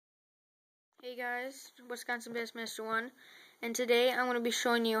Hey guys, Wisconsin Bassmaster 1, and today I'm going to be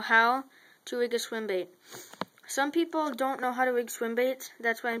showing you how to rig a swim bait. Some people don't know how to rig swim baits,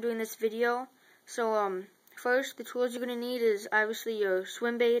 that's why I'm doing this video. So first, the tools you're going to need is obviously your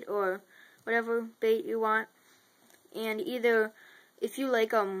swim bait or whatever bait you want. And either, if you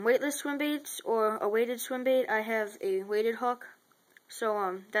like weightless swim baits or a weighted swim bait, I have a weighted hook.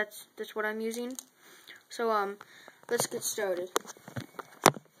 So that's what I'm using. So let's get started.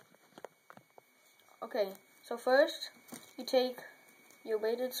 Okay, so first, you take your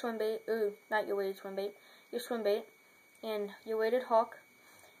weighted swim bait, not your weighted swim bait, your swim bait, and your weighted hook,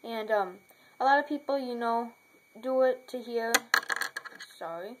 and a lot of people, do it to here,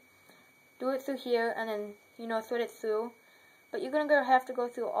 do it through here, and then, thread it through, but you're going to have to go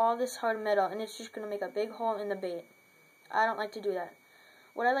through all this hard metal, and it's just going to make a big hole in the bait. I don't like to do that.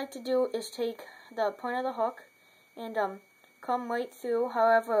 What I like to do is take the point of the hook, and come right through,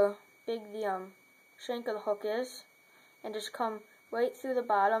 however big the shank of the hook is, and just come right through the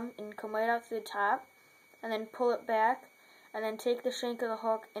bottom and come right out through the top, and then pull it back, and then take the shank of the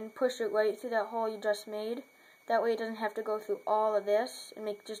hook and push it right through that hole you just made. That way it doesn't have to go through all of this and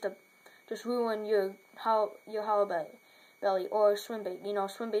make just ruin your halibut belly or swim bait.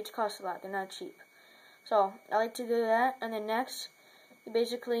 Swim baits cost a lot; they're not cheap. So I like to do that, and then next you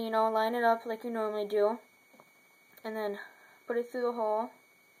basically line it up like you normally do, and then put it through the hole.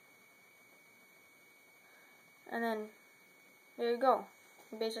 And then, there you go.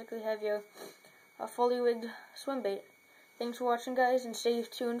 You basically have your fully rigged swim bait. Thanks for watching, guys, and stay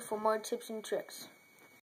tuned for more tips and tricks.